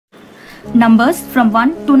numbers from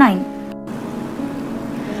 1 to 9.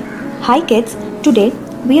 Hi kids, today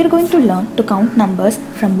we are going to learn to count numbers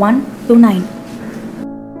from 1 to 9.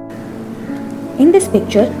 In this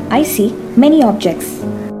picture, I see many objects.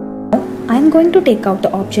 Now, I am going to take out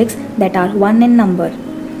the objects that are 1 in number.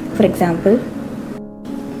 For example,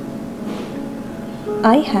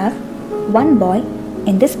 I have one boy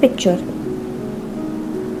in this picture,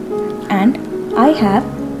 and I have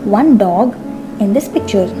one dog in this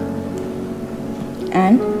picture,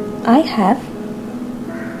 and I have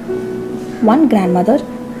one grandmother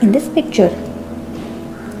in this picture,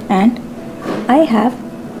 and I have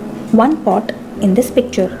one pot in this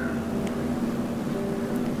picture,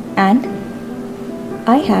 and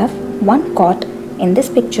I have one cot in this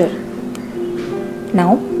picture.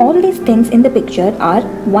 Now all these things in the picture are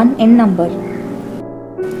 1 in number,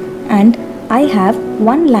 and I have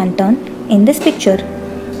one lantern in this picture.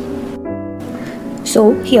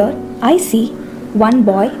 So here I see one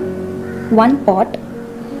boy, one pot,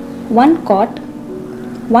 one cot,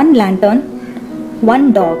 one lantern,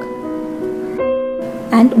 one dog,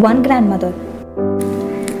 and one grandmother.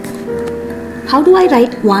 How do I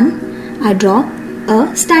write 1? I draw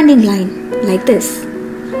a standing line like this.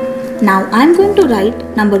 Now I am going to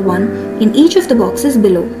write number 1 in each of the boxes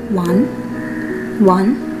below. 1,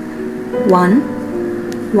 1, 1,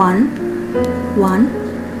 1, 1,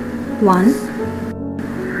 1,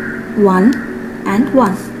 1 and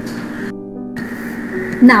 1.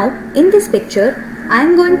 Now in this picture I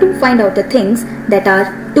am going to find out the things that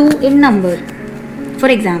are 2 in number. For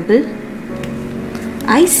example,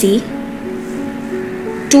 I see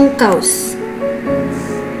 2 cows.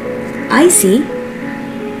 I see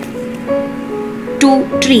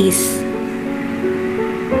 2 trees.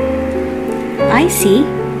 I see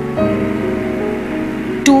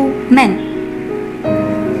 2 men.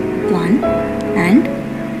 1 and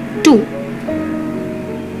 2.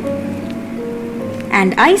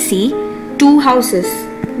 And I see 2 houses.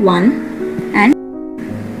 1 and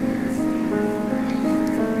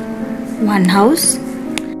 1 house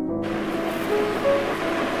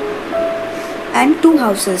and 2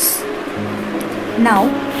 houses. Now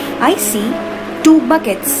I see 2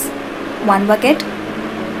 buckets. 1 bucket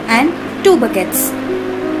and 2 buckets.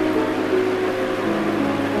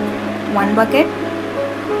 1 bucket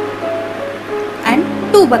and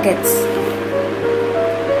 2 buckets.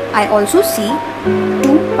 I also see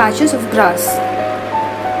 2 patches of grass.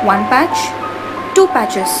 1 patch, 2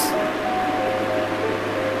 patches.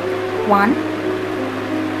 1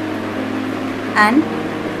 and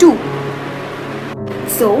 2.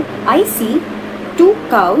 So I see 2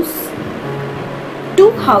 cows,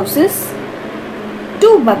 2 houses,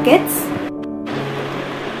 2 buckets,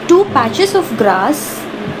 2 patches of grass,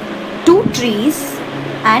 2 trees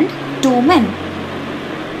and 2 men.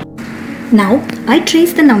 Now I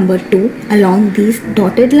trace the number 2 along these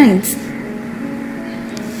dotted lines,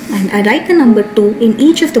 and I write the number 2 in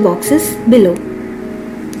each of the boxes below.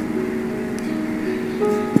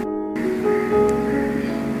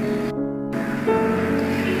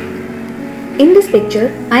 In this picture,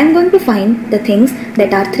 I am going to find the things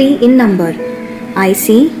that are 3 in number. I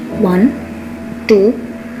see 1, 2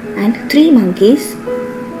 and 3 monkeys,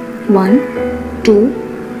 1, 2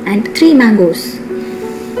 and 3 mangoes.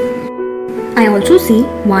 I also see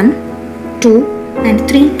 1, 2 and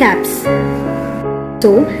 3 caps.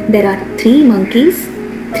 So there are 3 monkeys,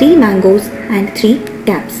 3 mangoes and 3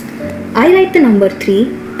 caps. I write the number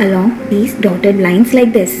 3 along these dotted lines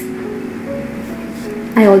like this.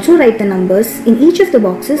 I also write the numbers in each of the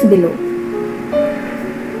boxes below.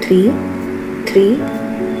 3, 3,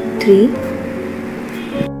 3,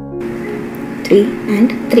 3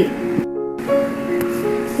 and 3.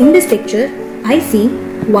 In this picture, I see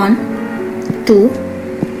 1, 2,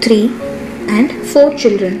 3 and 4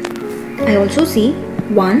 children. I also see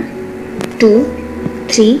 1, 2,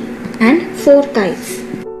 3 and 4 kites.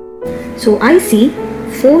 So I see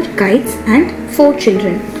 4 kites and 4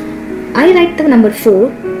 children. I write the number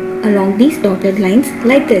 4 along these dotted lines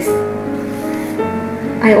like this.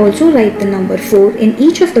 I also write the number 4 in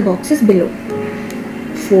each of the boxes below.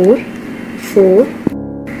 4, 4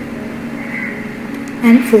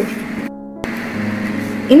 and 4.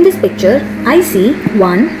 In this picture, I see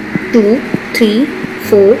 1, 2, 3,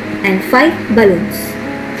 4 and 5 balloons.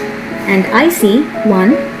 And I see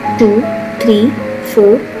 1, 2, 3,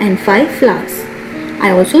 4 and 5 flowers.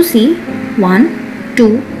 I also see 1,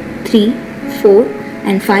 2, 3, 4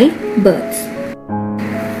 and 5 birds.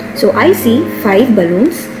 So I see 5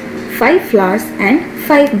 balloons, 5 flowers and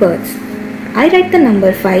 5 birds. I write the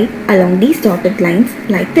number 5 along these dotted lines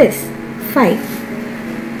like this. 5.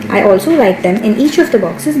 I also write them in each of the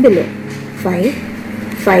boxes below. 5,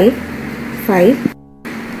 5, 5,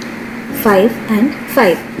 5 and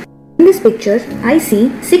 5. In this picture, I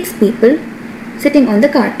see 6 people sitting on the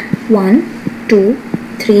cart. 1, 2,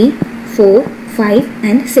 3, 4, 5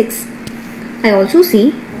 and 6. I also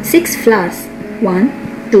see 6 flowers.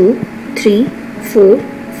 1, 2, 3, 4,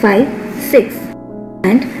 5, 6.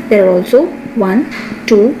 And there are also 1,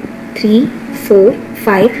 2, 3, 4,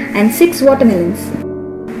 5 and 6 watermelons.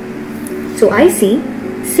 So I see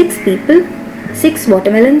 6 people, 6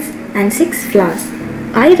 watermelons and 6 flowers.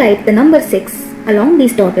 I write the number 6 along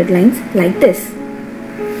these dotted lines like this.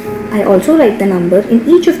 I also write the number in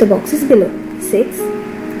each of the boxes below. 6,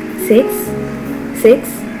 6, 6,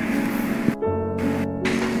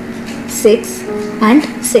 6 and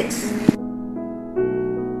 6.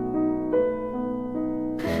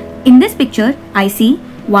 In this picture, I see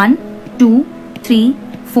 1, 2, 3,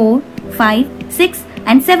 4, 5, 6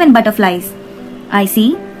 and 7 butterflies. I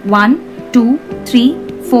see 1, 2, 3,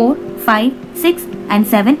 4, 5, 6 and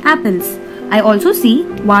 7 apples. I also see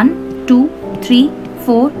 1, 2, 3,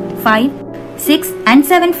 4, 5, 6 and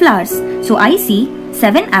 7 flowers. So I see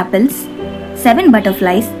 7 apples, 7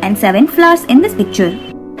 butterflies and 7 flowers in this picture.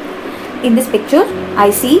 In this picture,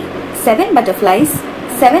 I see 7 butterflies,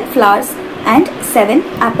 7 flowers and 7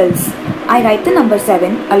 apples. I write the number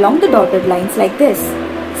 7 along the dotted lines like this.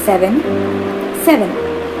 7, 7.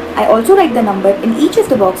 I also write the number in each of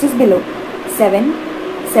the boxes below. 7,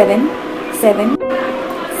 7, 7,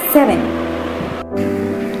 7.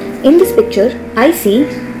 In this picture, I see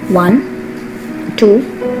 1, 2,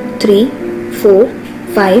 3, 4,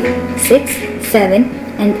 5, 6, 7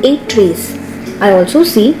 and 8 trees. I also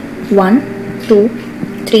see 1, 2,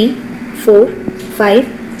 3, 4, 5,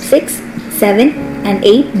 6, 7 and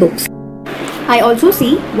 8 books. I also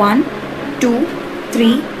see 1, 2,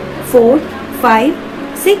 3, 4, 5,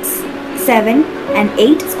 6, 7 and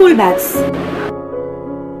 8 school bags.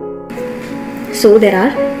 So there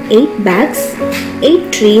are 8 bags,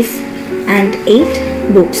 8 trees and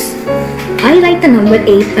 8 books. I write the number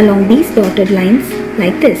 8 along these dotted lines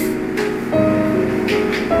like this.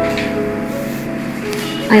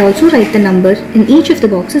 I also write the number in each of the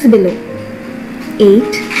boxes below. 8,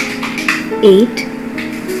 8,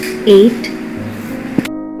 8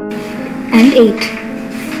 and 8.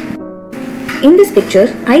 In this picture,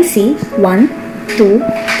 I see 1, 2,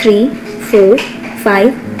 3, 4,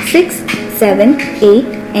 5, 6, 7, 8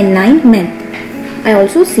 and 9 men. I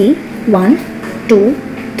also see 1, 2,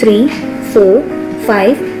 3, 4,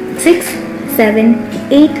 5, 6, 7,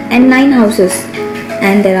 8 and 9 houses.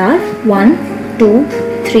 And there are 1, 2,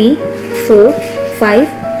 3, 4, 5,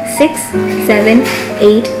 6, 7,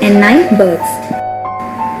 8 and 9 birds.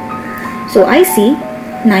 So I see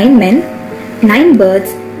 9 men, 9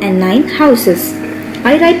 birds and 9 houses.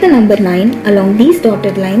 I write the number 9 along these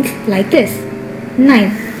dotted lines like this.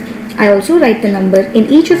 9. I also write the number in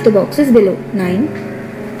each of the boxes below. 9,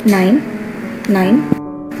 9, 9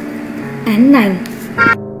 and 9.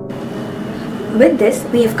 With this,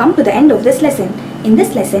 we have come to the end of this lesson. In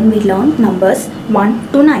this lesson, we learned numbers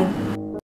 1 to 9.